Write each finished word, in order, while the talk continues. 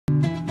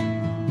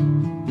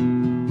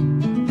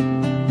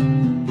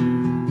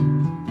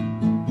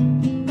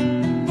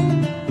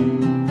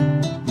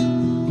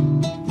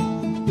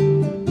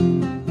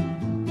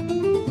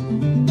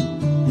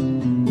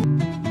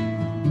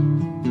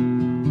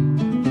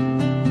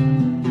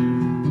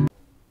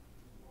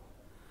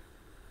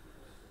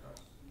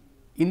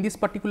In this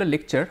particular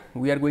lecture,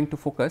 we are going to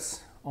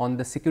focus on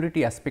the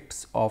security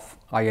aspects of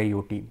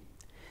IIoT.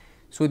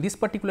 So, this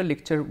particular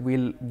lecture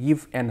will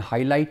give an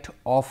highlight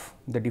of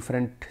the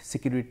different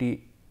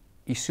security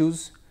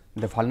issues,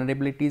 the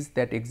vulnerabilities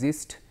that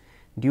exist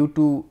due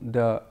to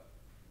the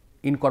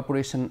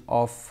incorporation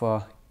of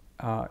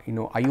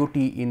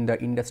IoT in the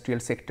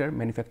industrial sector,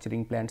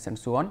 manufacturing plants and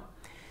so on,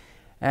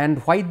 and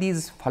why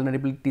these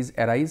vulnerabilities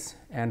arise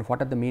and what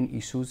are the main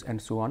issues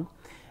and so on,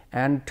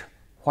 and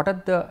what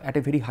are the, at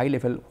a very high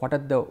level, what are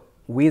the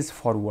ways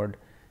forward,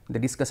 the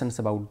discussions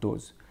about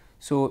those.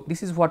 So,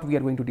 this is what we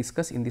are going to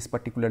discuss in this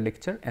particular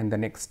lecture and the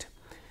next.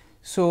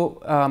 So,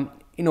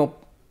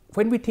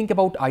 when we think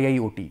about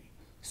IIoT,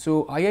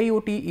 so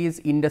IIoT is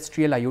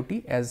industrial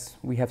IoT, as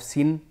we have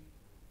seen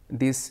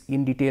this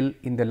in detail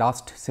in the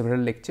last several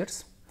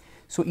lectures.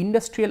 So,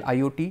 industrial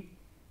IoT,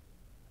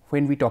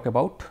 when we talk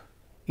about,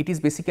 it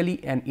is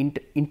basically an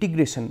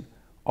integration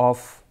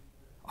of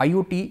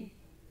IoT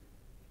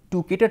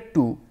to cater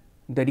to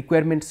the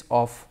requirements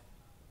of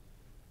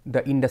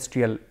the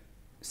industrial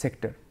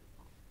sector.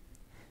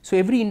 So,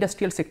 every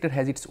industrial sector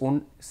has its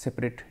own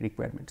separate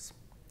requirements.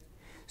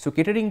 So,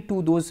 catering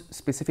to those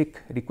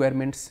specific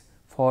requirements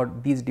for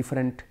these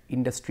different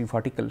industry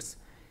verticals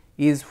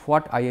is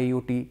what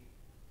IIoT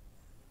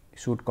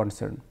should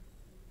concern.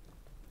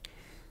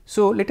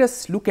 So, let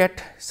us look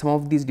at some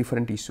of these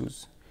different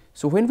issues.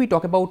 So, when we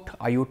talk about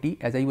IoT,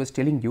 as I was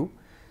telling you,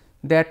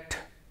 that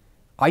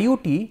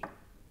IoT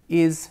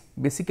is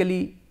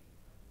basically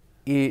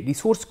a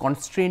resource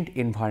constrained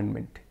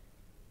environment,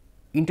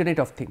 Internet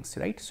of Things,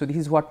 right. So, this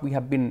is what we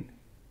have been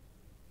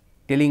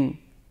telling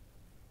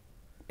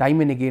time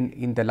and again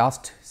in the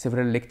last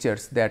several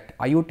lectures, that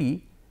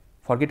IoT,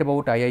 forget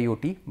about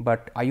IIoT,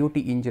 but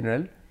IoT in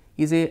general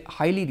is a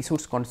highly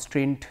resource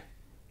constrained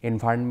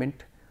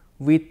environment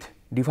with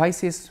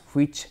devices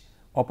which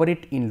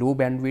operate in low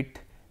bandwidth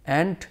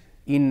and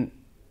in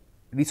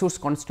resource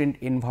constrained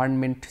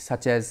environment,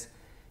 such as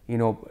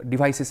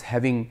devices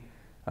having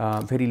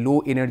very low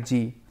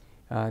energy,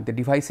 the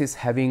devices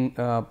having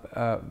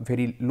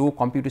very low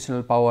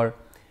computational power,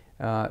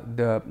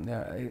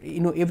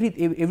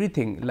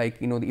 everything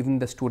like even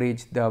the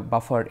storage, the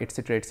buffer,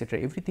 etc.,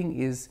 everything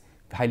is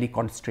highly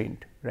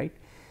constrained, right.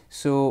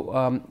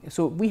 So,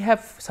 so we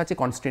have such a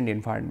constrained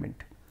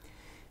environment.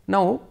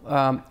 Now,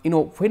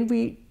 when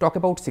we talk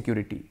about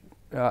security,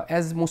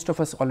 as most of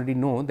us already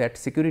know, that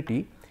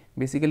security,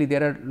 basically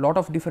there are lot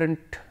of different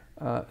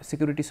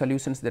security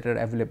solutions that are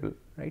available,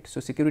 right. So,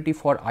 security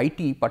for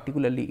IT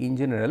particularly in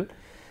general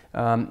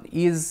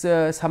is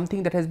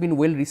something that has been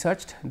well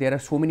researched. There are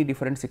so many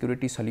different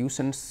security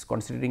solutions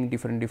considering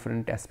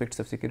different aspects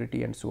of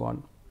security and so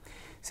on.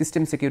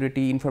 System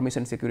security,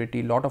 information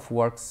security, lot of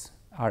works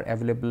are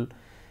available,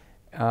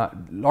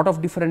 lot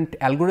of different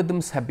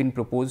algorithms have been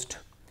proposed.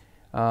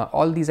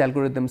 All these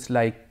algorithms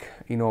like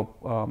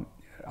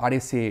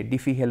RSA,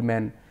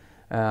 Diffie-Hellman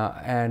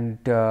and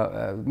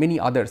many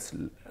others,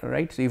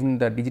 right. So, even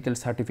the digital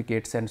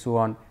certificates and so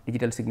on,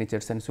 digital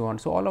signatures and so on.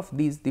 So, all of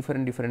these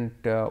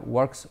different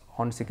works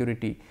on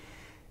security,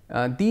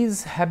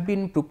 these have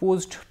been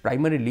proposed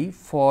primarily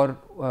for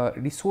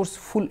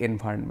resourceful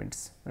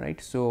environments,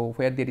 right. So,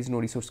 where there is no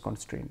resource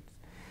constraint.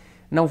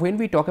 Now, when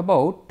we talk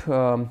about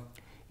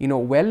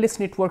wireless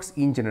networks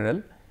in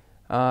general,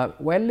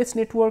 wireless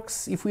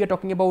networks, if we are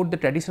talking about the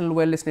traditional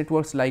wireless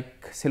networks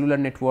like cellular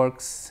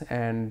networks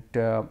and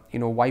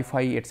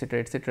Wi-Fi,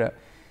 etc.,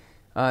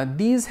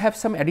 these have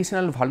some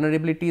additional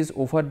vulnerabilities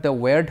over the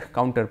wired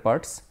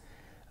counterparts,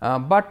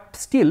 but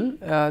still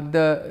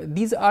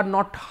these are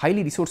not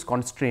highly resource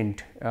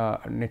constrained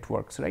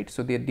networks, right.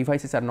 So, their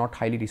devices are not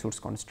highly resource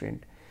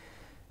constrained,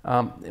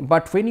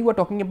 but when you are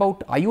talking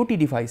about IoT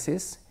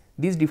devices,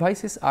 these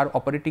devices are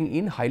operating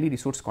in highly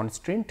resource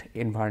constrained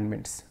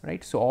environments,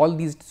 right. So, all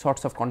these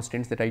sorts of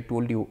constraints that I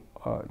told you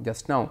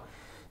just now,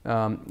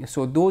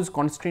 so those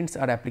constraints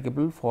are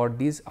applicable for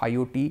these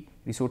IoT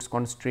resource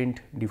constrained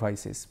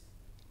devices.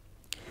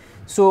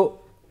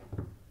 So,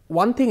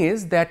 one thing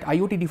is that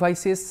IoT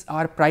devices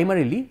are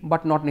primarily,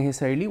 but not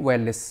necessarily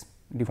wireless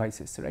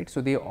devices, right.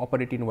 So, they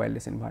operate in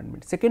wireless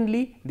environment.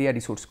 Secondly, they are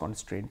resource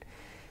constrained,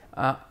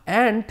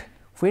 and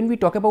when we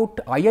talk about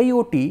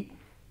IIoT,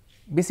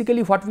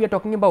 basically what we are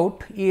talking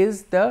about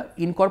is the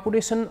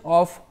incorporation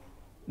of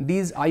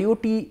these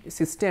IoT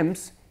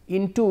systems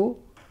into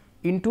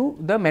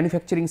the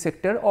manufacturing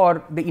sector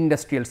or the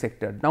industrial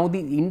sector. Now, the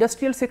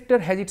industrial sector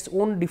has its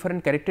own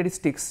different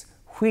characteristics,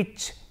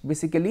 which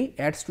basically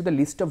adds to the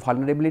list of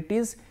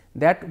vulnerabilities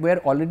that were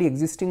already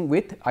existing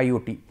with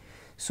IoT.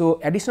 So,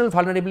 additional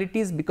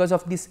vulnerabilities because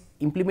of this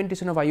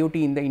implementation of IoT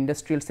in the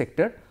industrial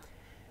sector,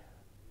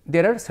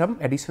 there are some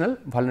additional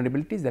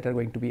vulnerabilities that are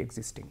going to be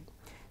existing.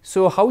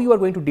 So, how you are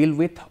going to deal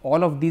with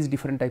all of these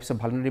different types of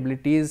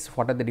vulnerabilities,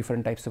 what are the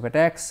different types of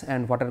attacks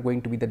and what are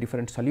going to be the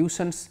different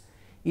solutions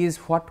is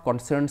what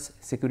concerns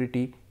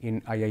security in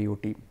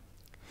IIoT.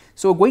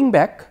 So, going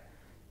back,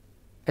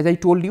 as I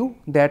told you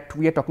that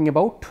we are talking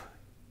about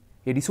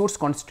a resource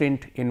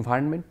constrained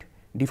environment,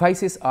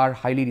 devices are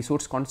highly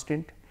resource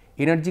constrained,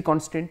 energy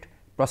constrained,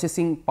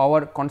 processing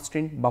power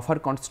constraint, buffer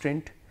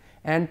constraint,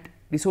 and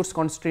resource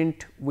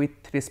constraint with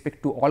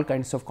respect to all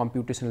kinds of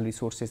computational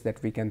resources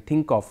that we can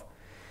think of.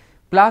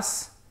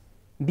 Plus,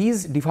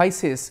 these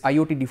devices,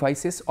 IoT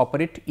devices,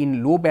 operate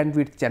in low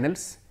bandwidth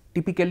channels,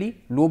 typically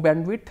low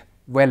bandwidth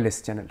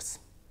wireless channels.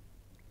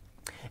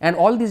 And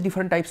all these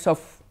different types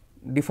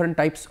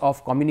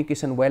of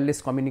communication, wireless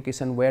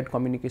communication, wired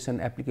communication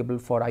applicable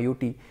for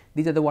IoT,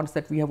 these are the ones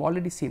that we have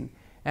already seen.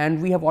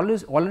 And we have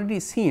already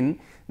seen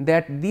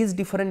that these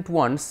different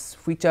ones,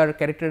 which are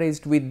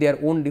characterized with their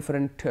own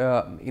different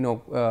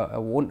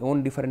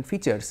own different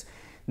features,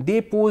 they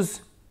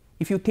pose,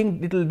 if you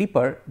think little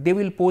deeper, they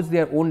will pose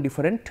their own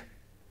different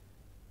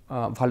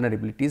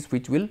vulnerabilities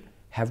which will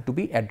have to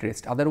be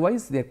addressed.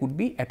 Otherwise, there could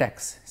be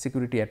attacks,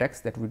 security attacks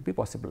that would be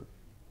possible.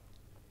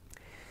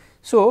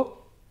 So,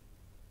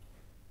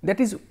 that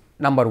is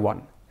number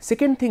one.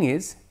 Second thing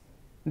is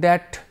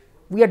that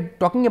we are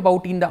talking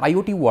about in the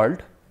IoT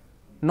world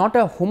not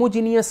a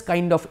homogeneous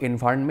kind of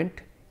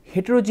environment,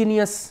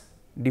 heterogeneous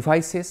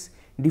devices,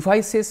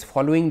 devices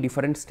following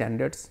different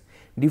standards,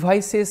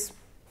 devices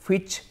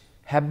which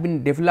have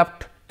been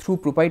developed through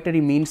proprietary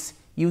means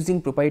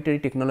using proprietary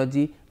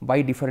technology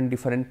by different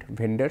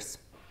vendors,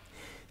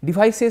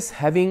 devices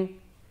having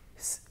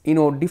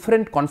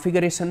different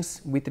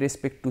configurations with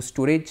respect to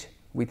storage,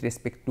 with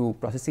respect to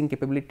processing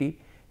capability,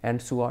 and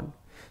so on.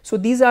 So,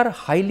 these are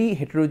highly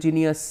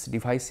heterogeneous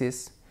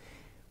devices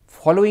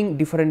following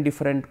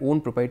different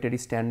own proprietary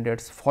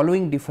standards,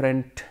 following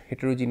different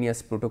heterogeneous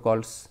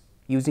protocols,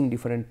 using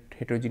different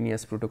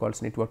heterogeneous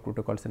protocols, network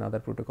protocols and other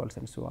protocols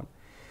and so on.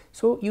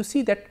 So, you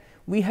see that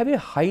we have a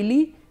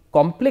highly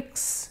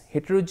complex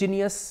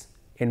heterogeneous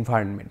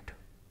environment,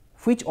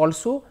 which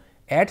also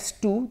adds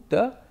to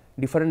the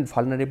different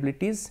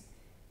vulnerabilities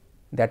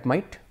that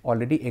might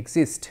already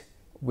exist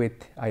with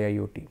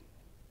IIoT.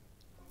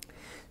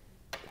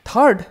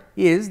 Third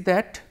is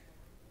that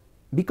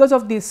because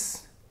of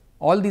this,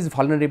 all these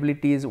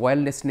vulnerabilities,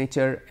 wireless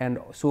nature and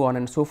so on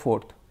and so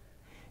forth,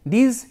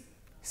 these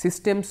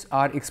systems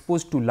are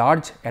exposed to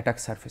large attack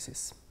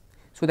surfaces.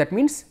 So, that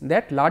means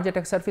that large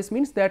attack surface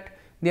means that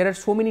there are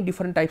so many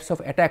different types of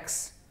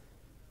attacks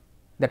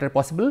that are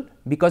possible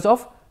because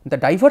of the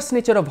diverse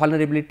nature of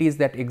vulnerabilities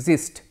that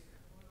exist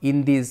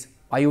in these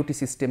IoT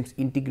systems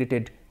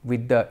integrated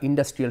with the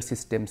industrial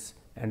systems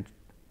and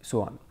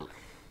so on.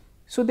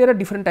 So, there are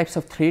different types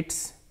of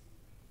threats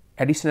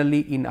additionally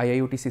in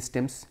IIoT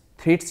systems,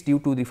 threats due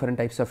to different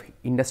types of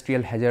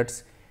industrial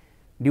hazards,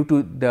 due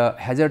to the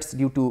hazards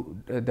due to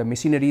the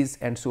machineries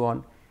and so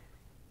on,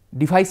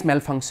 device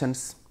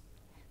malfunctions,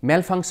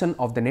 malfunction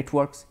of the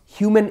networks,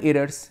 human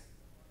errors.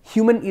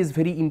 Human is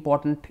very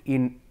important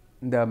in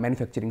the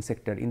manufacturing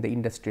sector, in the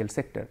industrial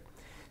sector.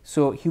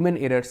 So, human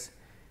errors,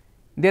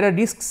 there are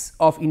risks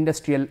of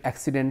industrial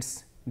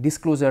accidents,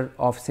 disclosure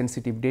of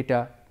sensitive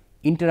data,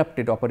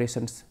 interrupted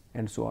operations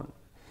and so on.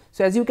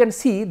 So, as you can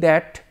see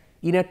that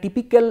in a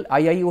typical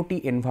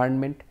IIoT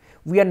environment,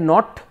 we are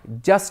not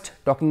just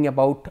talking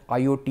about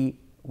IoT,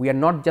 we are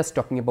not just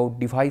talking about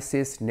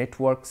devices,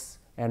 networks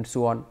and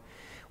so on.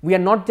 We are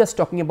not just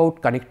talking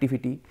about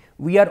connectivity,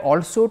 we are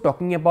also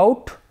talking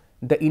about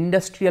the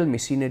industrial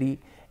machinery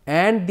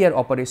and their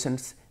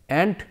operations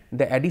and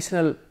the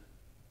additional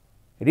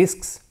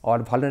risks or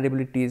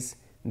vulnerabilities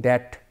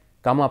that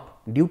come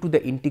up due to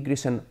the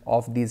integration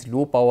of these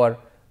low power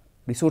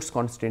resource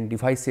constrained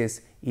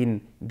devices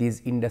in these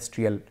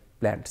industrial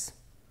plants.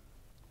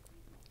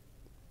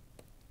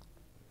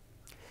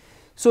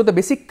 So, the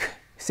basic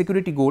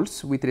security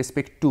goals with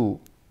respect to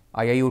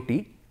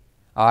IIoT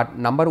are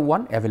number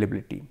one,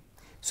 availability.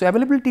 So,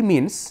 availability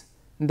means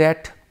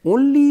that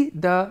only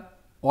the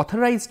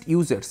authorized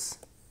users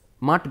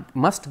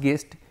must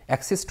get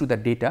access to the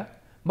data,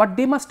 but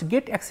they must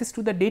get access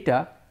to the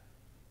data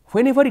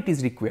whenever it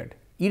is required,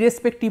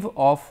 irrespective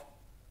of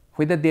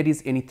whether there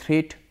is any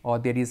threat or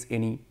there is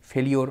any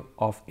failure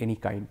of any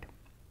kind.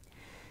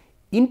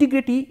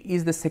 Integrity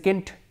is the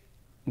second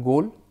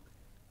goal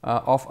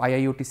of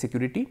IIoT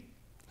security.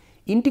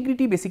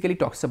 Integrity basically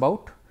talks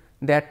about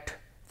that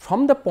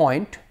from the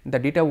point the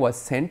data was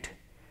sent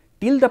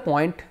till the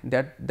point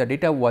that the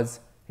data was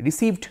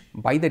received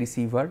by the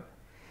receiver,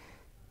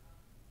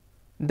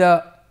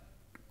 the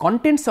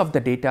contents of the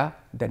data,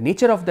 the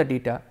nature of the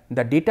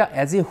data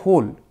as a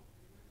whole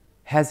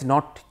has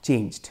not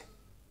changed.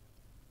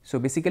 So,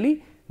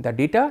 basically the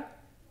data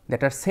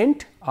that are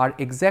sent are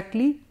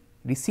exactly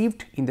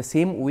received in the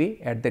same way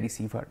at the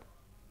receiver,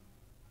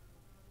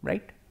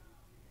 right.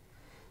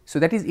 So,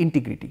 that is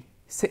integrity.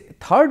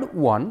 Third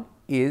one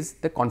is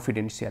the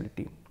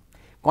confidentiality.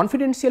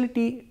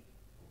 Confidentiality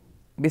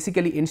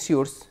basically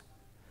ensures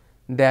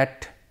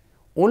that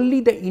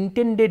only the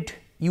intended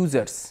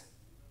users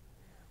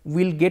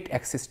will get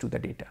access to the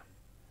data.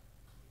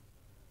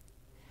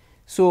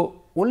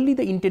 So, only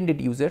the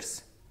intended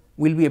users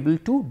will be able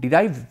to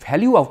derive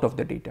value out of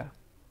the data,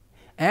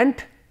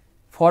 and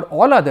for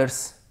all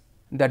others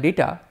the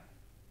data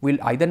will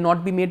either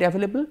not be made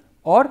available,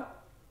 or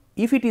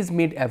if it is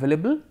made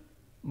available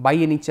by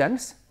any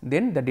chance,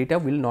 then the data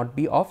will not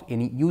be of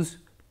any use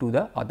to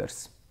the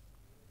others.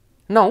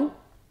 Now,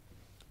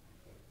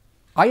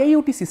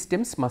 IIoT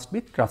systems must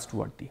be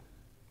trustworthy.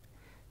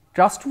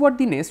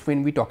 Trustworthiness,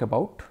 when we talk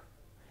about,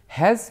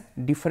 has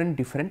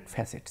different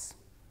facets.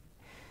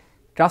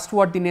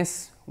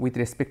 Trustworthiness with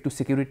respect to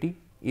security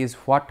is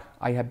what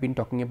I have been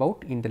talking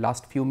about in the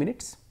last few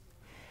minutes.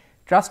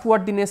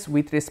 Trustworthiness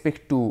with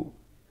respect to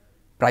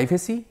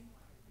privacy,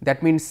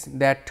 that means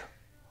that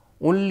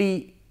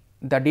only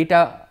the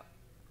data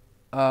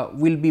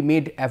will be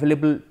made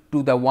available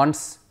to the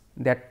ones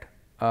that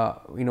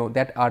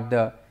that are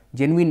the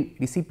genuine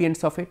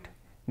recipients of it.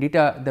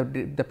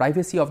 The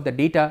privacy of the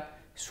data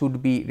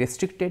should be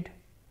restricted,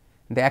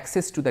 the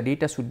access to the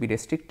data should be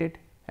restricted,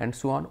 and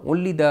so on.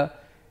 Only the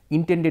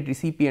intended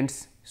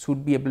recipients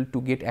should be able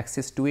to get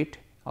access to it,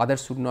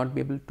 others should not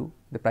be able to.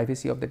 The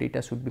privacy of the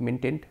data should be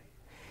maintained.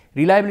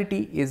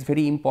 Reliability is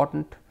very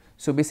important.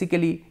 So,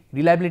 basically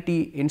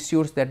reliability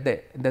ensures that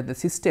the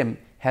system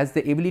has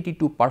the ability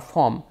to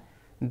perform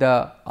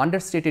the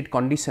understated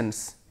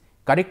conditions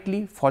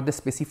correctly for the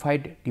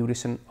specified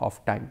duration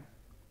of time.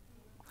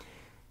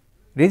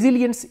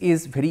 Resilience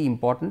is very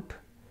important,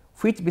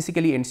 which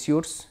basically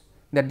ensures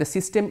that the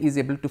system is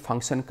able to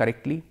function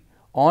correctly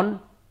on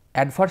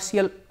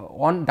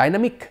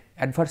dynamic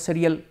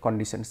adversarial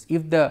conditions.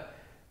 If the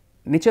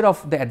nature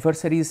of the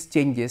adversaries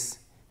changes,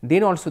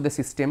 then also the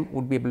system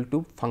would be able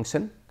to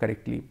function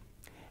correctly.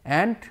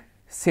 And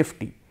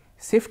safety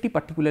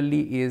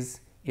particularly is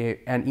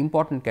an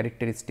important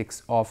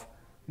characteristics of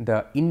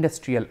the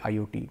industrial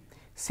IoT.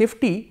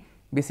 Safety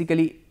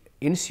basically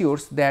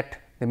ensures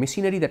that the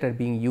machinery that are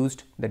being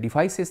used, the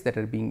devices that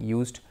are being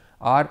used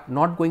are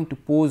not going to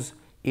pose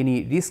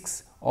any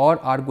risks or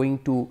are going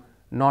to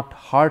not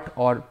hurt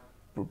or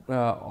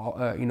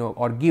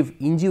or give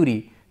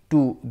injury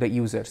to the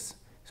users.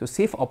 So,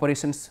 safe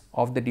operations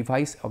of the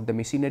device, of the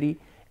machinery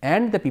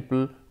and the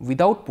people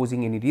without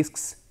posing any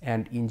risks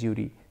and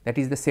injury, that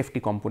is the safety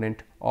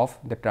component of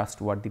the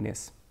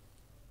trustworthiness.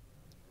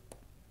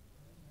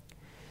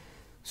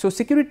 So,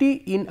 security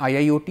in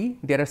IIoT,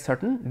 there are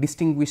certain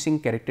distinguishing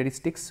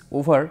characteristics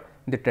over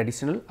the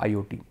traditional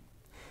IoT.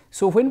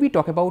 So, when we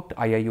talk about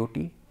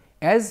IIoT,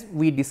 as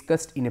we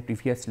discussed in a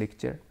previous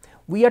lecture,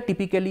 we are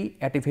typically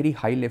at a very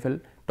high level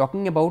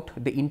talking about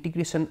the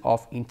integration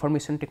of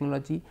information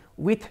technology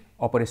with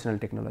operational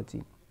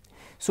technology.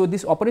 So,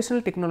 this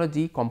operational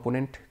technology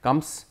component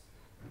comes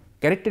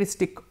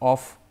characteristic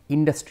of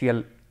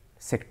industrial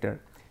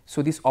sector.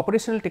 So, this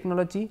operational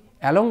technology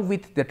along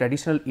with the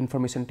traditional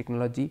information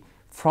technology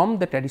from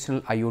the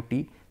traditional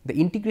IoT, the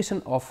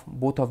integration of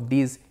both of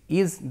these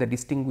is the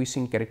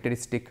distinguishing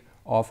characteristic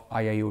of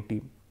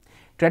IIoT.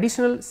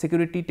 Traditional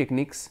security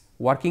techniques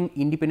working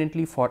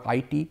independently for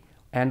IT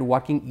and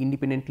working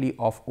independently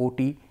of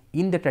OT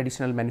in the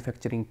traditional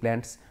manufacturing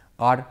plants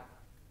are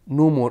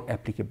no more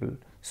applicable.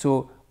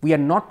 So, we are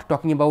not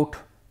talking about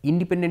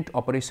independent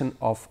operation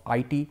of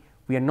IT,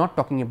 we are not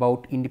talking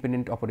about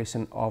independent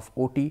operation of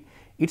OT.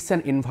 It is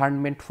an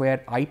environment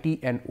where IT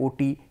and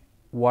OT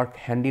work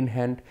hand in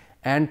hand,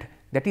 and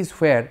that is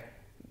where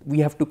we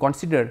have to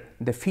consider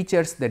the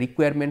features, the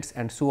requirements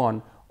and so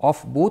on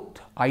of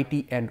both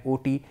IT and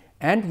OT,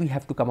 and we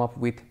have to come up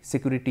with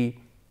security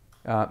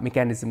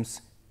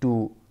mechanisms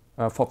to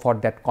for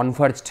that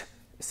converged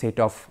set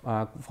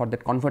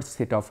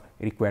of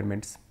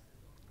requirements.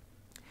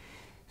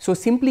 So,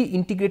 simply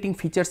integrating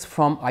features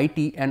from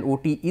IT and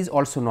OT is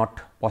also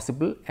not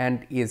possible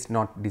and is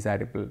not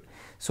desirable.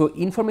 So,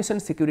 information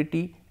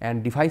security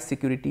and device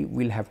security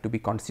will have to be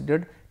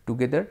considered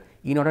together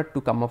in order to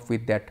come up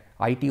with that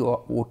IT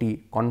or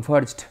OT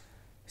converged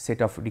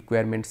set of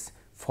requirements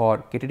for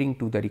catering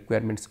to the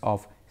requirements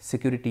of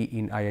security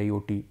in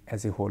IIoT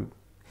as a whole.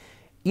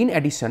 In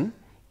addition,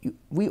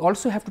 we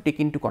also have to take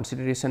into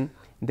consideration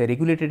the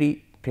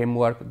regulatory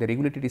framework, the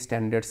regulatory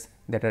standards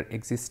that are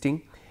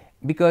existing,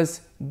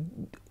 because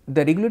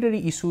the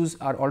regulatory issues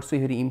are also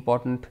very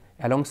important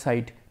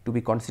alongside to be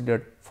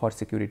considered for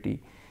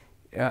security.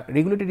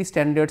 Regulatory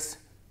standards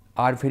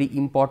are very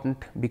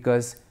important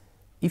because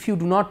if you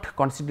do not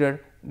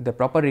consider the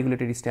proper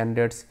regulatory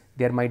standards,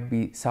 there might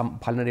be some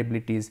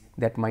vulnerabilities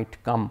that might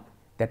come,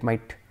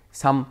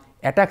 some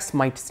attacks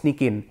might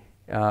sneak in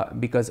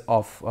because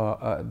of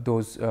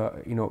those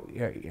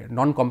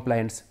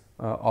non-compliance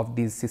of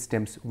these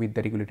systems with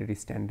the regulatory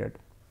standard.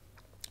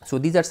 So,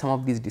 these are some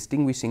of these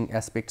distinguishing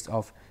aspects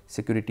of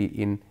security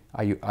in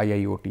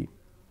IIoT.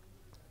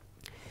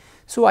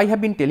 So, I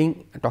have been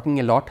talking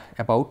a lot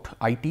about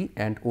IT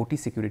and OT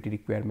security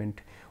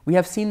requirement. We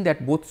have seen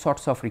that both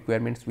sorts of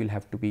requirements will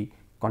have to be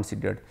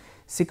considered.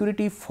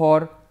 Security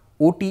for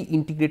OT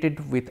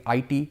integrated with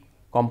IT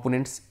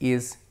components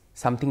is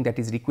something that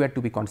is required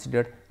to be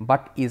considered,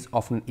 but is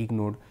often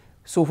ignored.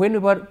 So,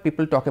 whenever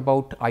people talk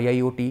about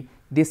IIoT,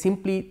 they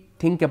simply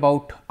think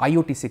about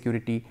IoT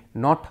security,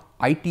 not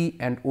IT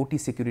and OT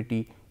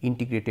security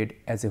integrated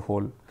as a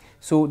whole.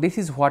 So, this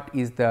is what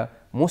is the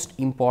most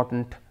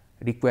important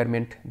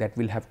requirement that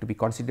will have to be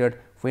considered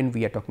when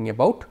we are talking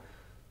about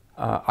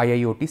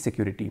IIoT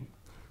security.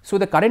 So,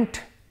 the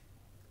current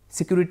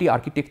security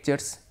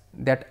architectures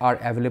that are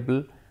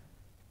available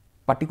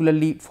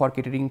particularly for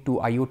catering to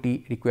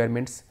IoT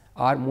requirements,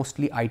 are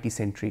mostly IT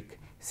centric.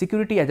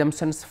 Security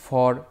assumptions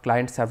for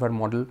client server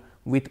model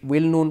with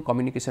well known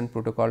communication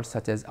protocols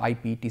such as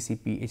IP,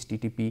 TCP,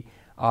 HTTP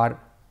are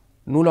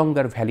no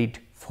longer valid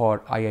for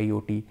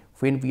IIoT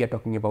when we are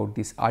talking about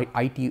this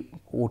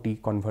IT-OT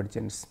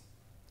convergence.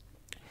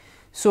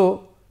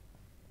 So,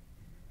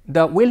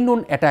 the well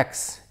known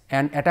attacks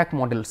and attack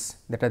models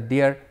that are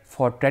there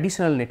for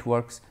traditional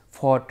networks,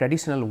 for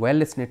traditional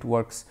wireless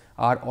networks,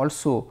 are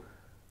also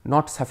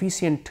not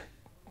sufficient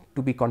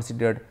to be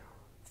considered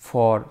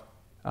for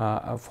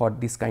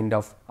this kind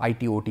of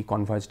IT-OT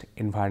converged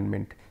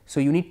environment. So,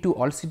 you need to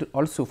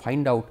also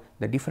find out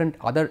the different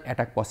other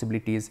attack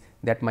possibilities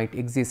that might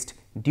exist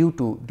due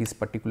to this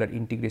particular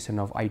integration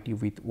of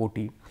IT with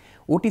OT.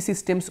 OT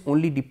systems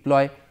only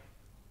deploy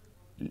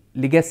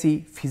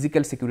legacy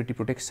physical security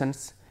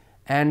protections,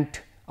 and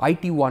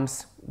IT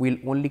ones will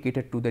only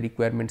cater to the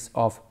requirements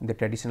of the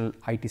traditional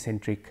IT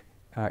centric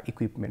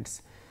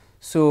equipments.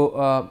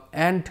 So,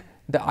 and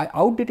the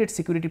outdated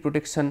security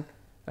protection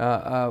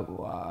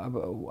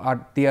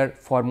are there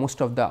for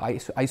most of the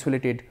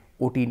isolated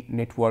OT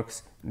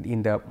networks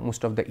in the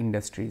most of the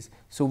industries.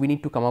 So, we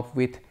need to come up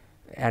with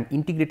an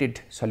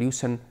integrated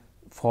solution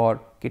for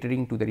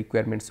catering to the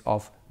requirements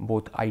of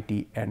both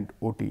IT and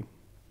OT.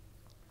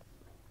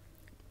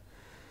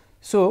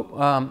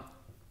 So,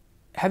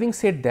 having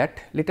said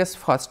that, let us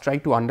first try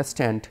to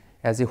understand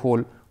as a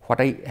whole what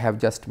I have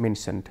just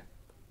mentioned.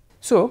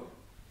 So,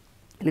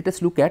 let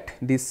us look at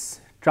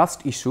this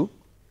trust issue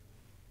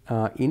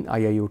in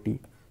IIoT.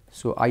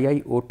 So,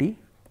 IIoT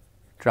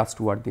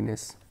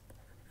trustworthiness.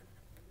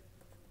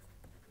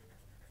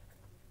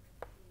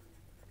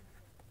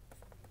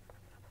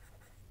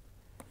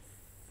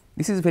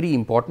 This is very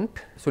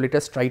important. So, let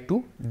us try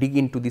to dig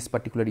into this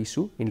particular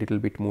issue in little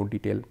bit more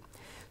detail.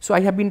 So,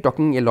 I have been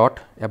talking a lot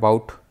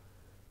about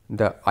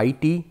the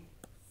IT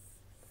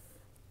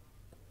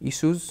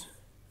issues.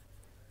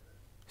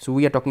 So,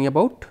 we are talking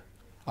about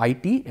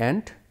IT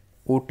and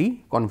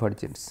OT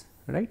convergence,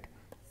 right.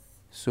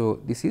 So,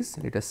 this is,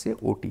 let us say,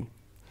 OT.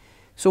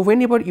 So,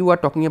 whenever you are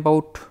talking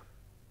about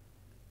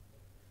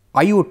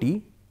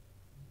IoT,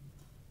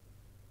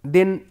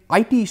 then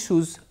IT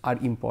issues are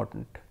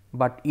important,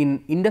 but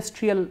in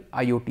industrial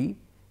IoT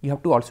you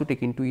have to also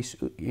take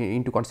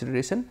into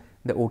consideration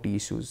the OT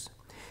issues.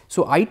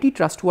 So, IT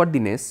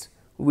trustworthiness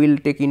will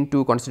take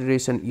into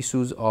consideration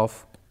issues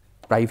of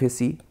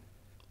privacy,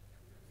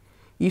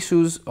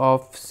 issues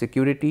of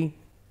security,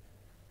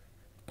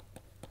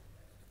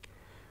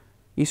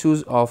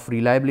 issues of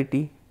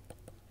reliability,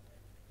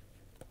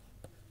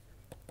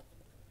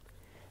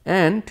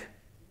 and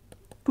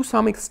to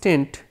some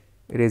extent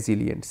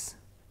resilience.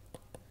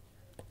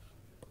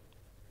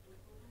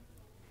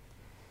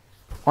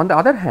 On the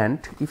other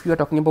hand, if you are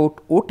talking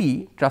about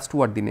OT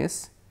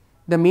trustworthiness,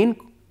 the main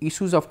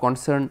issues of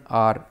concern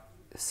are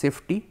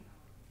safety,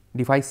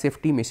 device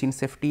safety, machine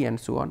safety, and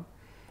so on.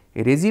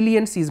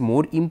 Resilience is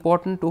more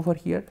important over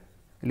here,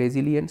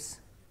 resilience,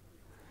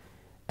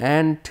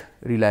 and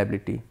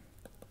reliability.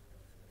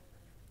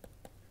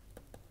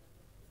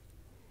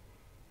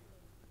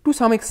 To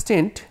some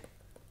extent,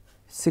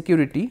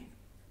 security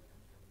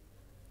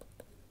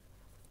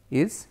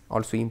is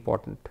also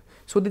important.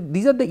 So,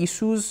 these are the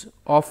issues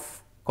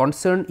of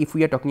concern if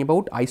we are talking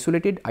about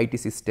isolated IT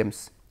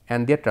systems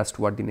and their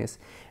trustworthiness,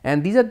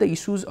 and these are the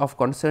issues of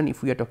concern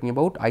if we are talking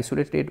about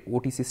isolated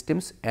OT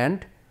systems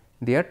and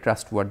their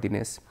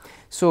trustworthiness.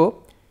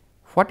 So,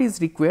 what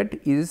is required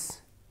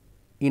is,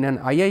 in an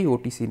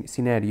IIoT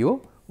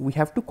scenario, we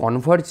have to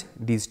converge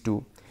these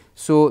two.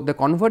 So, the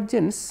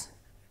convergence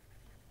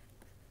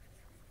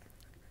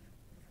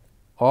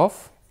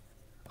of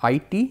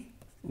IT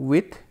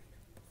with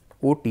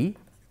OT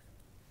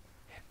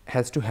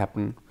has to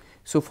happen.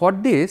 So, for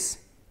this,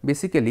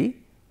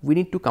 basically we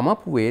need to come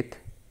up with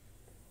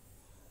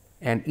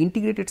an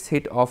integrated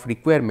set of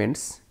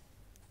requirements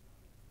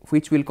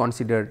which will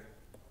consider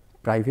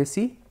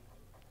privacy,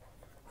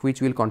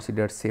 which will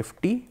consider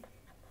safety,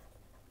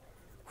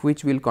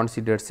 which will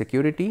consider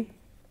security,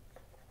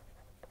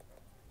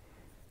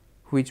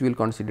 which will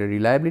consider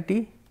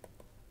reliability,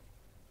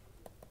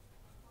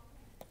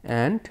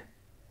 and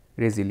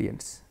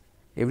resilience,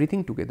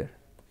 everything together.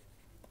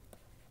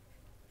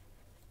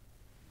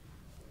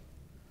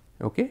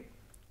 Okay.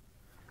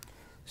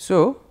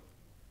 So,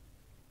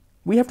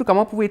 we have to come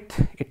up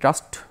with a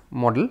trust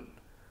model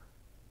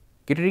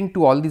catering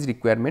to all these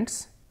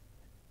requirements,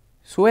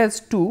 so as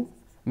to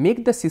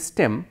make the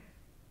system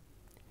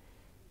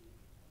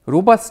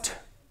robust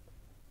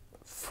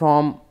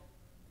from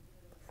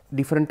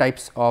different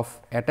types of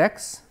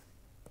attacks,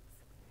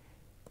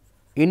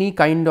 any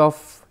kind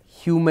of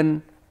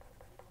human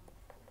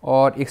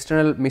or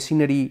external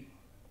machinery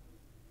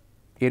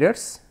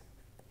errors,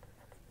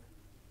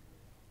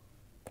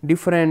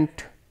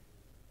 different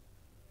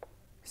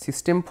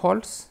system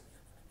faults,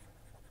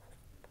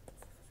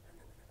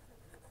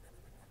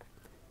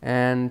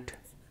 and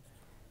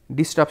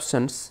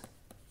disruptions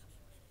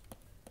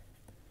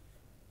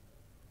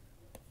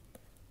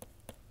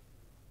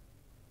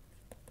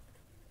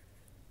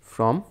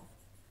from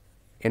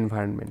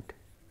environment.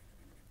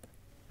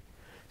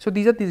 So,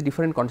 these are these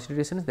different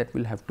considerations that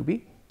will have to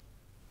be.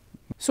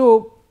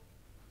 So,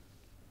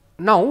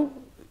 now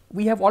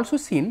we have also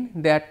seen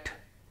that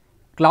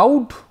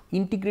cloud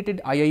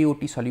integrated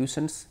IIoT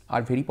solutions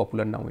are very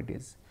popular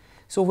nowadays.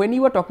 So, when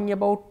you are talking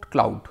about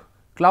cloud,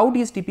 cloud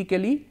is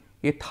typically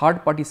a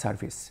third party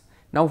service.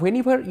 Now,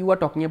 whenever you are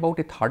talking about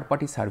a third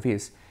party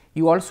service,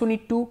 you also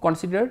need to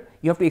consider,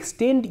 you have to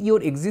extend your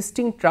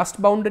existing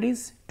trust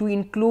boundaries to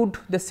include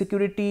the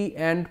security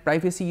and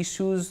privacy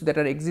issues that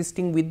are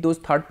existing with those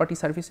third party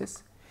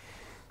services,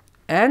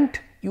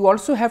 and you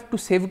also have to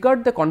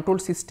safeguard the control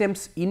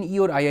systems in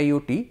your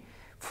IIoT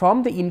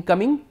from the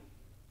incoming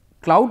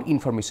cloud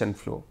information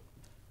flow,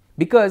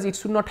 because it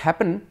should not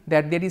happen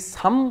that there is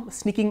some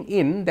sneaking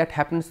in that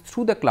happens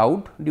through the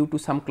cloud due to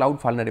some cloud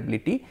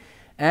vulnerability,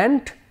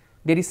 and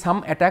there is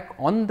some attack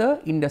on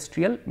the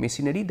industrial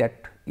machinery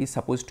that is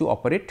supposed to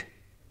operate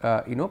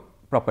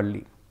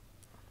properly.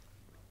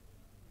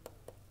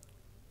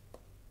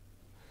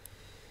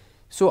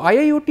 So,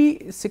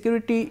 IIoT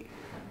security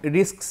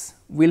risks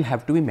will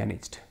have to be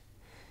managed.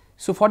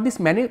 So, for this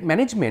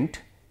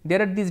management,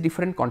 there are these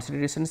different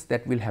considerations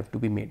that will have to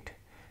be made.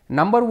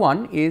 Number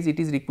one is it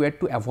is required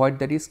to avoid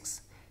the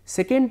risks.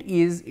 Second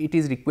is it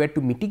is required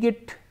to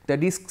mitigate the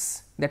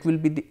risks that will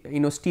be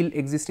still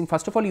existing.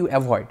 First of all, you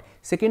avoid.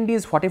 Second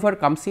is whatever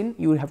comes in,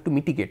 you have to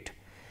mitigate.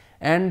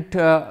 And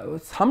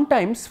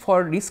sometimes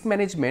for risk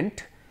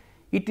management,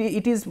 it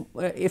is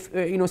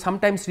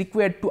sometimes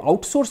required to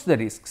outsource the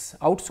risks,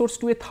 outsource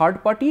to a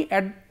third party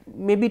at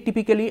maybe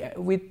typically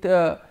with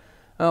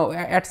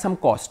at some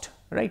cost,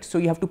 right. So,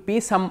 you have to pay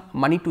some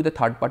money to the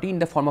third party in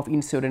the form of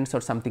insurance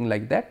or something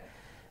like that,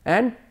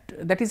 and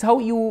that is how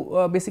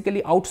you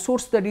basically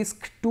outsource the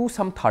risk to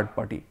some third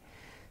party.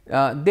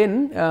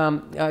 Then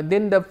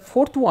the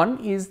fourth one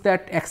is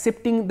that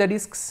accepting the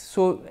risks.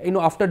 So,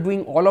 after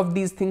doing all of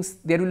these things,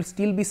 there will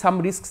still be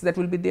some risks that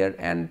will be there,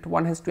 and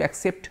one has to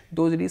accept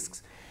those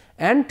risks,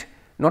 and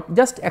not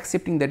just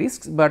accepting the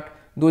risks, but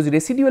those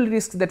residual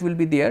risks that will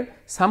be there,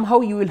 somehow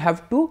you will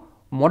have to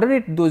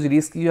moderate those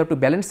risks, you have to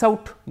balance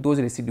out those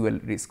residual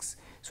risks.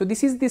 So,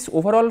 this is this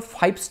overall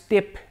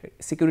 5-step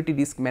security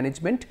risk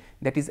management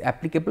that is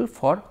applicable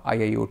for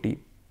IIoT.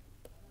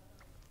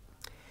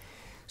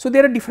 So,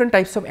 there are different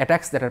types of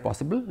attacks that are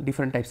possible,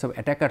 different types of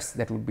attackers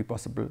that would be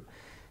possible.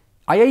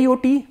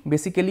 IIoT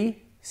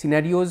basically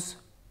scenarios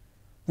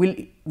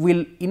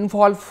will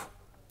involve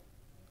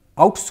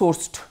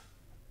outsourced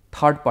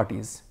third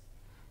parties.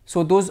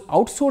 So, those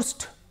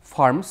outsourced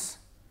firms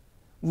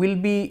will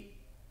be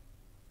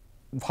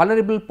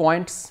vulnerable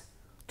points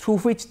through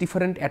which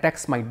different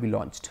attacks might be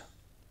launched.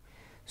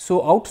 So,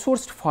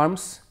 outsourced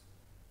firms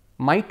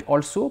might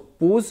also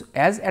pose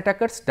as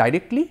attackers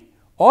directly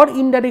or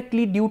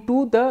indirectly due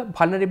to the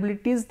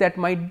vulnerabilities that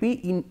might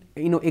be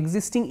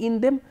existing in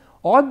them,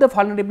 or the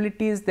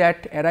vulnerabilities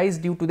that arise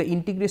due to the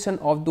integration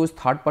of those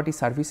third party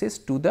services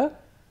to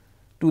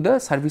the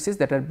services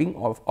that are being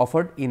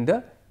offered in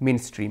the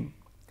mainstream.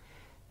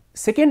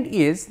 Second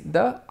is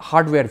the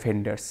hardware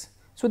vendors.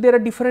 So, there are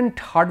different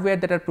hardware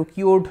that are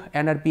procured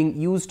and are being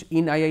used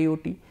in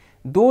IIoT.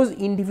 Those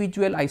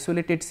individual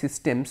isolated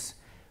systems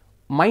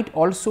might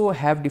also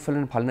have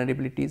different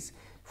vulnerabilities,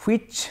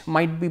 which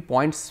might be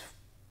points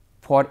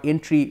for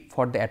entry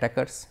for the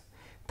attackers.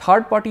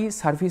 Third party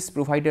service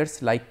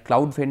providers like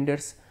cloud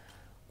vendors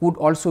could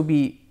also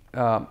be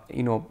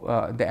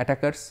the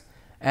attackers,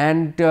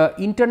 and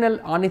internal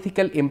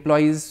unethical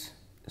employees.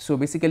 So,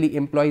 basically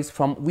employees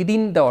from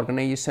within the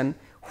organization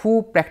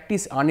who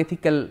practice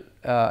unethical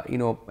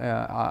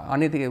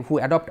who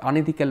adopt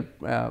unethical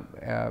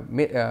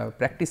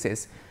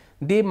practices,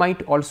 they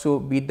might also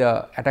be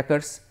the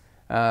attackers.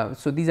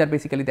 So, these are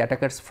basically the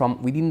attackers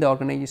from within the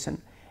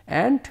organization,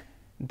 and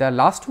the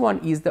last one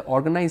is the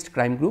organized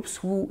crime groups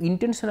who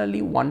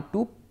intentionally want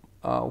to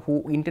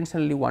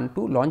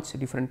launch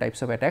different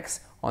types of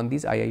attacks on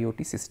these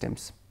IIoT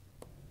systems.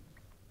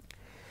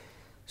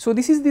 So,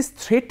 this is this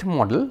threat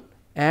model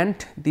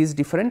and these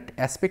different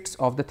aspects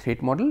of the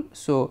threat model.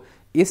 So,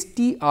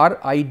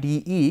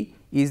 STRIDE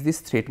is this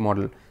threat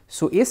model.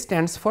 So, S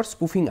stands for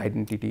spoofing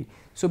identity.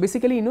 So,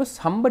 basically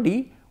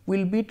somebody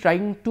will be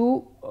trying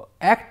to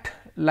act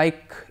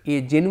like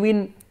a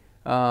genuine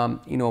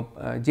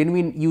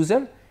genuine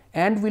user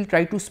and will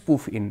try to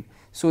spoof in.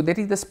 So, that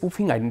is the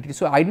spoofing identity.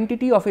 So,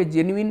 identity of a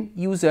genuine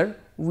user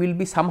will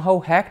be somehow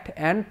hacked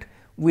and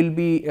will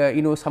be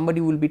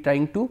somebody will be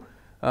trying to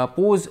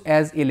pose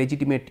as a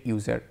legitimate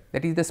user,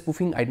 that is the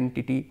spoofing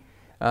identity.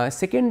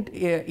 Second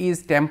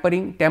is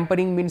tampering.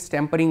 Tampering means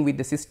tampering with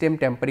the system,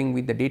 tampering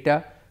with the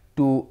data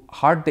to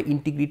hurt the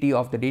integrity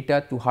of the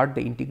data, to hurt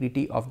the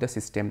integrity of the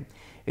system.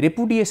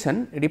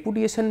 Repudiation.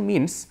 Repudiation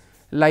means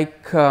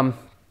like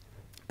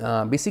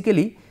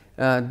basically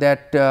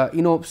that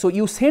so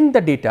you send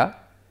the data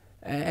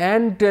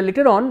and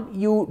later on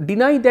you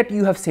deny that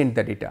you have sent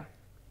the data.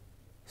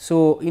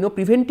 So,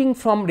 preventing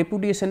from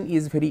repudiation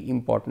is very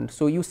important.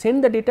 So, you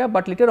send the data,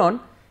 but later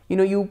on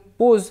you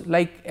pose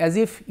like as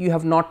if you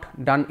have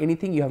not done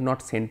anything, you have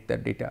not sent the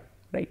data,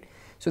 right.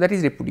 So, that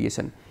is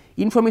repudiation.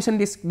 Information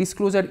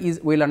disclosure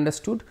is well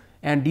understood,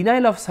 and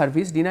denial of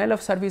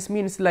service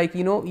means like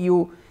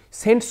you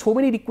send so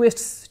many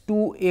requests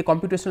to a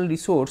computational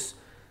resource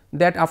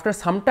that after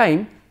some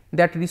time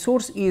that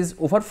resource is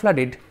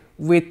overflooded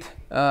with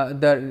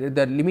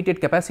the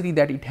limited capacity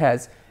that it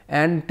has,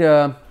 and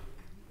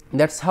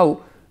that is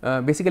how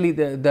basically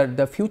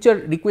the future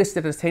requests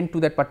that are sent to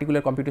that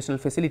particular computational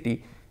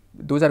facility,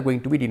 those are going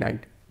to be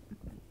denied.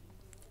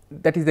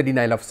 That is the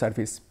denial of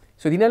service.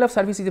 So, denial of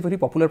service is a very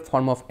popular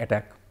form of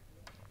attack,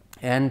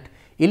 and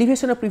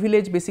elevation of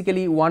privilege,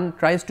 basically one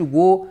tries to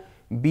go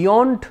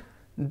beyond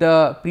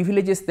the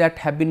privileges that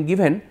have been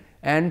given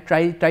and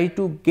try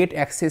to get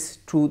access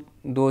to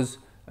those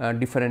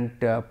different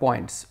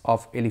points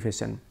of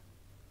elevation.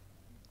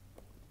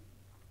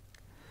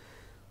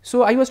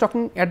 So, I was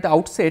talking at the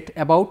outset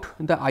about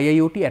the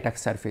IIoT attack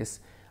surface.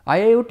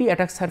 IIoT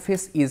attack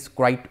surface is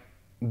quite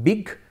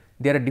big.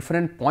 There are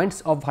different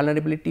points of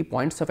vulnerability,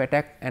 points of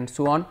attack, and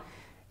so on.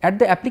 At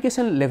the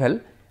application level,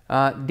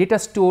 data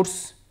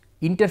stores,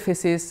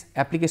 interfaces,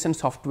 application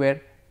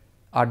software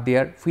are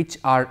there, which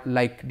are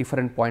like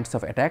different points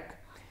of attack.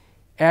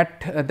 At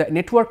the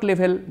network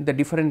level, the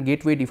different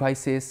gateway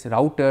devices,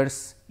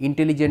 routers,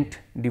 intelligent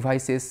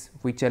devices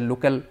which are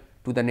local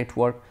to the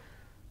network,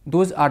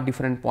 those are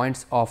different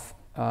points of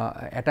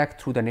attack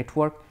through the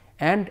network.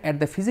 And at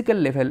the physical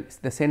level,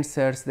 the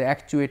sensors, the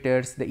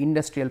actuators, the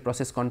industrial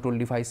process control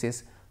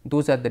devices,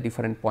 those are the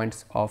different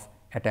points of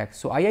attack.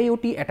 So,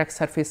 IIoT attack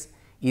surface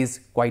is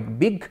quite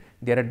big.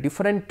 There are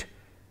different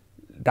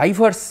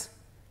diverse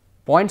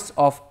points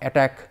of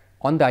attack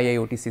on the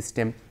IIoT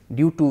system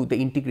due to the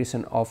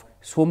integration of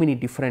so many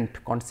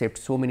different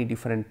concepts, so many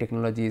different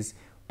technologies,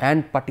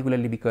 and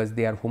particularly because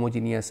they are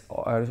homogeneous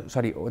or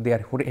they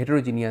are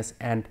heterogeneous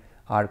and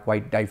are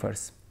quite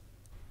diverse.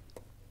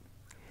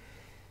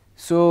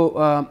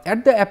 So,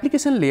 at the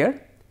application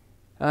layer,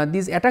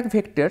 these attack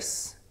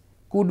vectors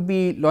could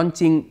be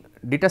launching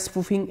data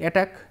spoofing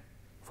attack,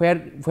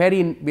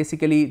 wherein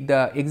basically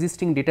the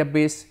existing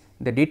database,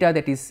 the data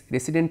that is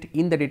resident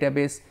in the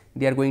database,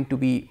 they are going to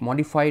be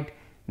modified,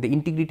 the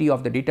integrity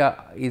of the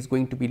data is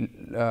going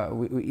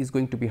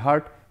to be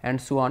hurt, and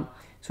so on.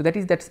 So, that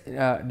is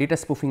data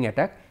spoofing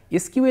attack.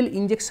 SQL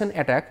injection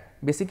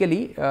attack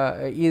basically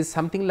is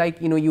something like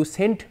you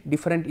send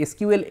different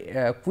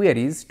SQL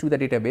queries to the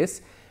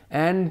database,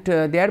 and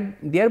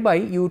thereby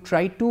you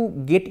try to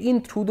get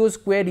in through those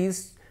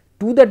queries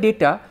to the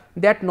data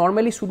that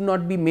normally should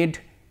not be made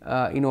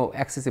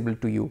accessible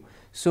to you.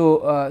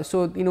 So,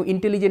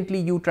 intelligently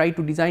you try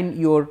to design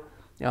your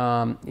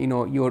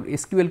your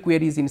SQL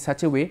queries in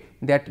such a way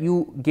that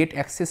you get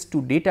access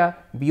to data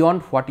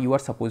beyond what you are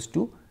supposed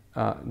to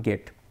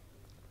get.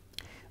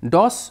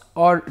 DOS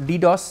or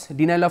DDoS,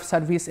 denial of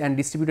service, and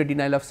distributed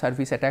denial of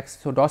service attacks.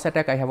 So, DOS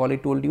attack I have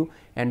already told you,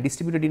 and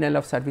distributed denial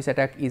of service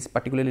attack is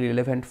particularly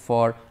relevant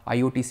for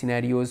IoT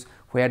scenarios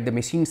where the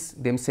machines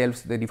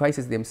themselves, the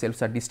devices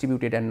themselves are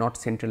distributed and not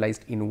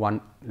centralized in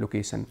one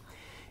location.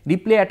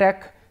 Replay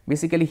attack,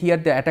 basically here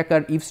the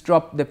attacker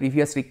eavesdrops the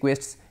previous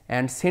requests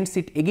and sends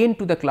it again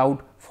to the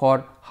cloud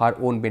for her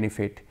own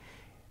benefit.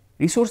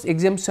 Resource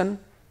exemption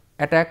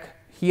attack,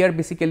 here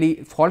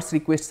basically false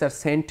requests are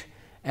sent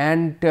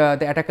and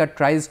the attacker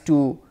tries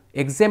to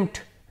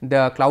exempt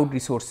the cloud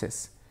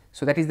resources.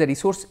 So, that is the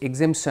resource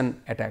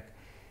exemption attack.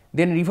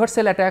 Then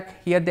reversal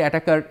attack, here the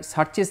attacker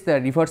searches the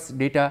reverse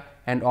data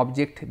and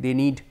object they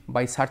need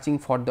by searching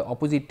for the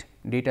opposite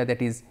data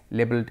that is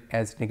labeled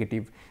as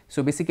negative.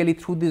 So, basically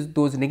through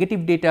those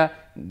negative data,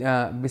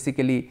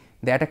 basically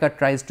the attacker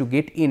tries to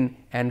get in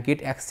and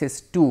get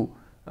access to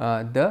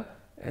the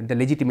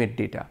legitimate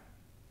data.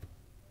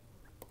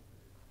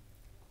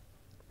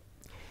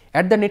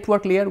 At the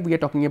network layer, we are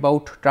talking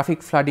about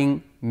traffic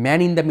flooding,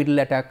 man in the middle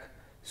attack.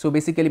 So,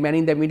 basically man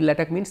in the middle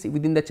attack means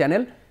within the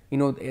channel,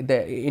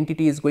 the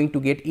entity is going to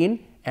get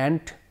in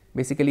and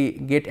basically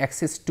get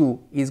access to,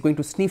 is going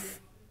to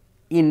sniff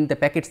in the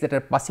packets that are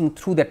passing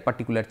through that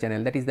particular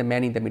channel, that is the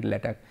man in the middle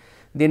attack.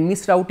 Then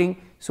misrouting,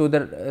 so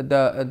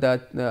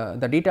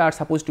the data are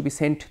supposed to be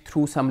sent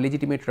through some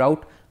legitimate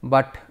route,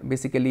 but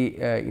basically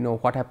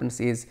what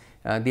happens is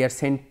they are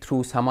sent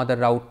through some other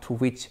route through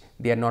which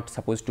they are not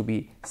supposed to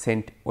be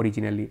sent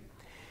originally.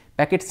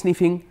 Packet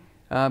sniffing,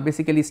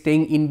 basically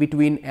staying in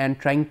between and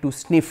trying to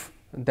sniff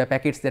the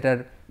packets that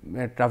are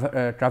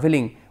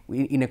traveling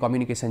in a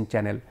communication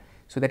channel.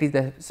 So, that is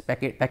the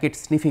packet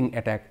sniffing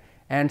attack,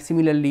 and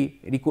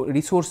similarly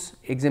resource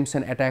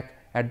exemption attack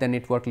at the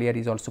network layer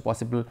is also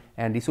possible,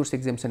 and resource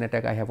exemption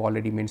attack I have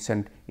already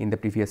mentioned in the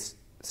previous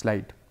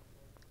slide.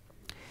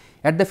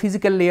 At the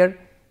physical layer,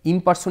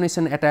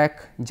 impersonation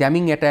attack,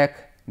 jamming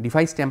attack,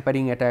 device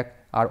tampering attack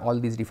are all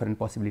these different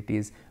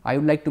possibilities. I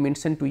would like to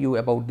mention to you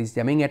about this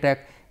jamming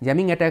attack.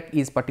 Jamming attack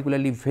is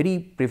particularly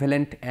very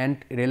prevalent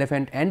and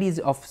relevant and is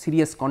of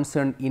serious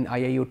concern in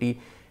IIoT,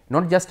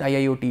 not just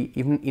IIoT,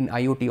 even in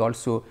IoT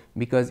also,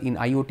 because in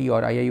IoT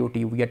or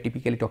IIoT we are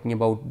typically talking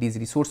about these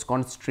resource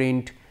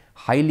constrained,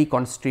 highly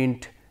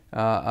constrained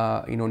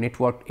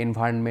network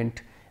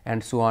environment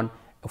and so on,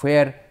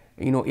 where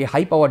a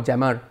high power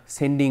jammer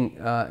sending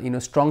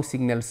strong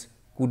signals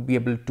could be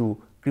able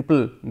to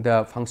cripple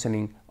the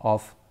functioning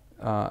of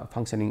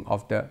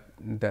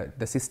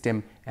the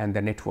system and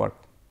the network.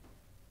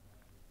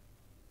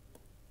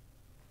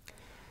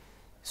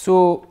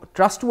 So,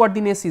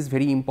 trustworthiness is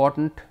very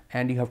important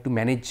and you have to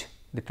manage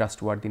the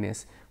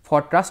trustworthiness.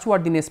 For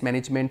trustworthiness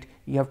management,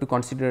 you have to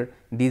consider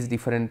these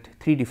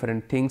three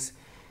different things.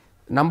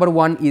 Number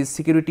one is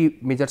security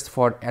measures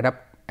for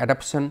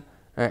adoption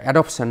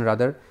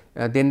rather,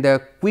 then the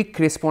quick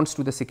response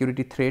to the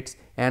security threats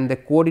and the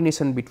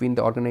coordination between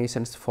the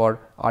organizations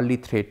for early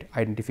threat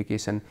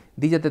identification.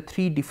 These are the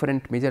three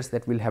different measures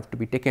that will have to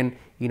be taken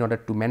in order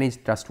to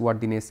manage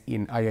trustworthiness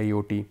in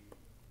IIoT.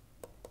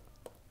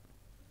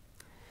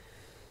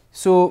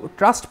 So,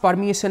 trust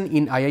permeation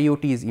in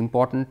IIoT is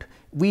important.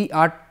 We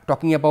are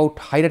talking about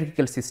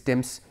hierarchical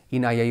systems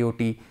in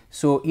IIoT.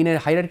 So, in a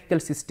hierarchical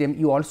system,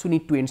 you also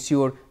need to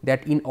ensure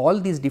that in all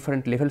these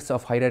different levels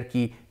of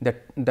hierarchy,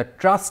 the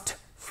trust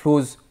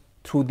flows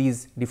through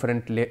these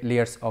different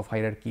layers of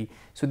hierarchy.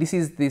 So,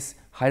 this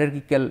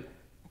hierarchical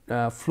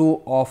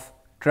flow of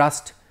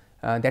trust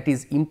that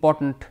is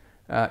important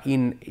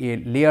in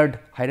a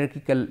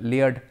hierarchical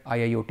layered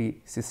IIoT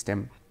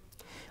system.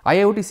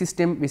 IIoT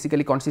system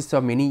basically consists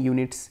of many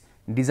units: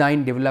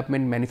 design,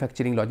 development,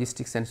 manufacturing,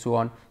 logistics and so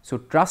on. So,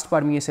 trust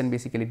permeation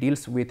basically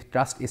deals with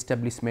trust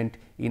establishment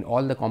in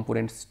all the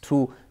components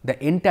through the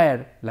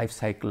entire life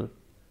cycle.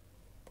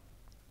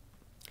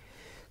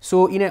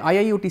 So, in an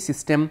IIoT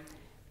system,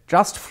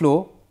 trust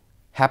flow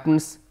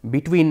happens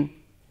between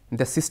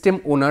the system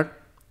owner,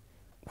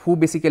 who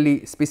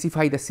basically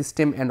specify the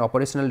system and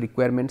operational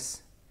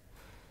requirements,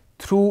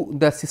 through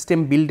the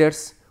system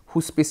builders who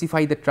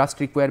specify the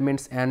trust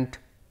requirements and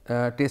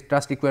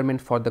trust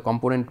requirement for the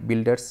component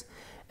builders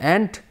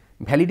and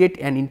validate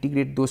and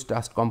integrate those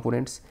trust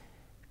components,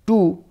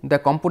 to the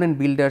component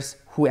builders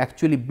who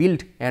actually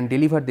build and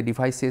deliver the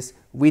devices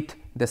with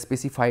the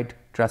specified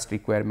trust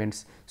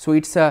requirements. So,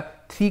 it is a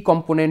 3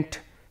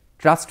 component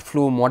trust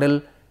flow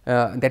model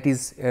that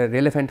is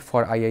relevant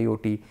for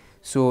IIoT.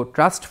 So,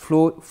 trust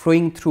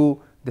flowing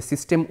through the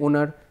system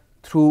owner,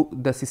 through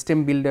the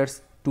system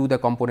builders to the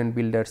component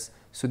builders.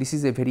 So, this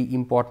is a very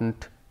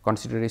important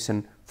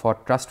consideration for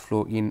trust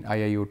flow in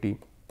IIoT.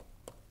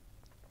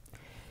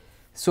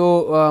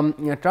 So,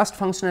 trust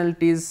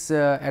functionalities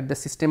at the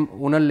system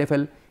owner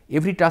level,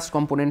 every trust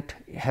component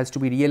has to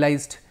be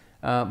realized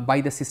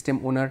by the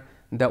system owner.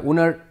 The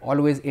owner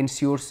always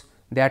ensures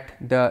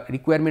that the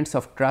requirements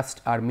of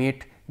trust are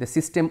met, the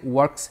system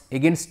works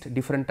against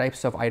different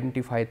types of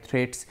identified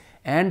threats,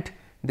 and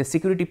the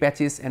security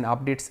patches and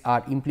updates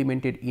are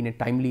implemented in a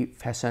timely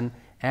fashion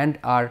and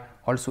are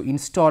also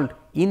installed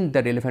in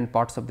the relevant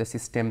parts of the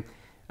system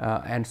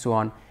and so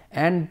on.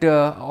 And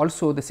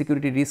also the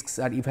security risks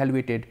are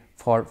evaluated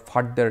for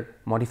further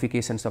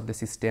modifications of the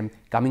system,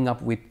 coming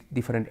up with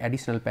different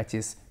additional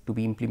patches to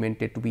be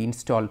implemented, to be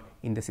installed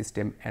in the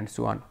system and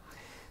so on.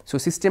 So,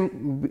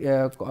 system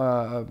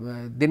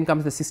then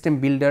comes the system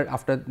builder.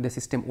 After the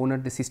system owner,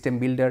 the system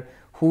builder,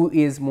 who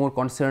is more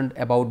concerned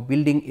about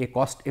building a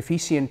cost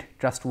efficient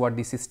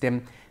trustworthy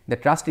system. The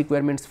trust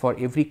requirements for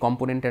every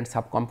component and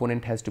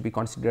subcomponent has to be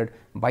considered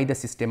by the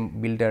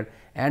system builder,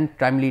 and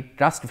timely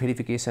trust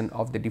verification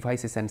of the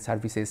devices and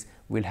services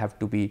will have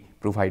to be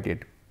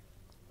provided.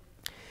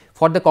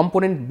 For the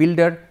component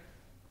builder,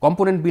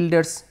 component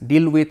builders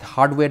deal with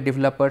hardware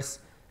developers,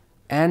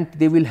 and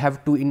they will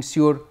have to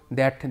ensure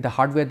that the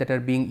hardware that are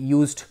being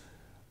used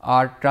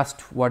are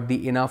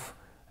trustworthy enough,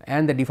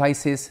 and the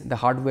devices, the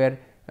hardware,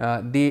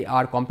 they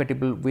are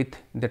compatible with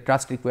the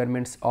trust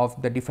requirements of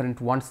the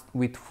different ones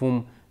with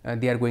whom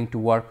they are going to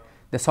work.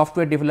 The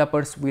software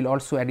developers will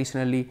also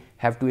additionally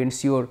have to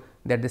ensure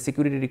that the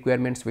security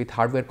requirements with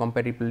hardware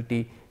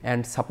compatibility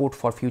and support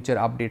for future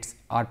updates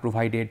are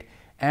provided,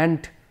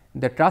 and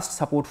the trust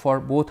support for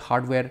both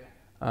hardware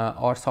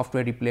or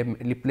software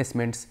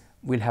replacements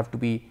will have to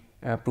be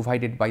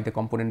provided by the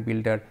component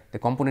builder. The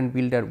component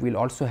builder will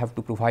also have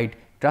to provide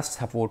trust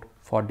support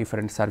for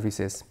different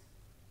services.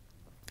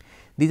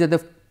 These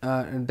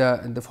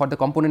are for the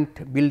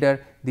component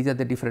builder, these are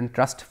the different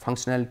trust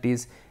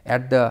functionalities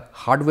at the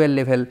hardware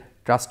level,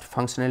 trust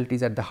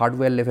functionalities at the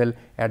hardware level,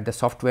 at the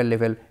software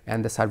level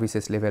and the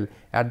services level.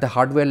 At the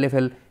hardware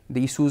level,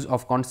 the issues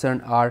of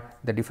concern are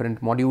the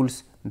different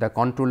modules, the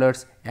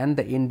controllers and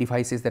the end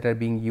devices that are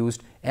being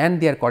used and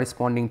their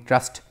corresponding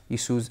trust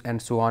issues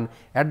and so on.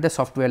 At the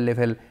software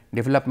level,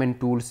 development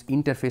tools,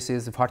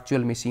 interfaces,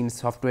 virtual machines,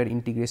 software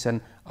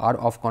integration are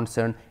of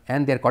concern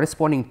and their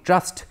corresponding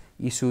trust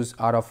issues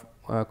are of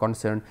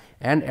concern.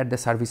 And at the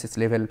services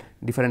level,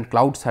 different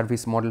cloud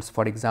service models,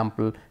 for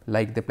example,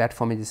 like the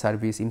platform as a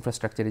service,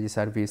 infrastructure as a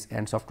service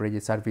and software as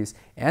a service,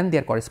 and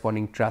their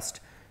corresponding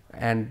trust,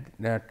 and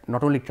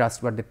not only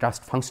trust, but the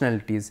trust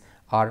functionalities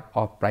are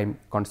of prime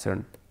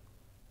concern.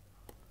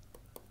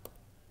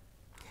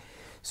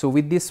 So,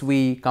 with this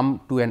we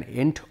come to an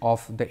end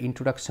of the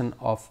introduction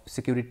of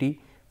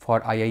security for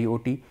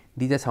IIoT.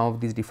 These are some of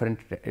these different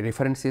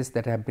references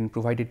that have been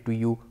provided to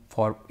you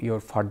for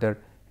your further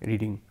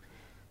reading.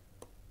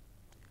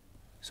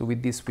 So,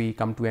 with this we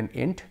come to an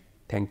end.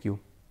 Thank you.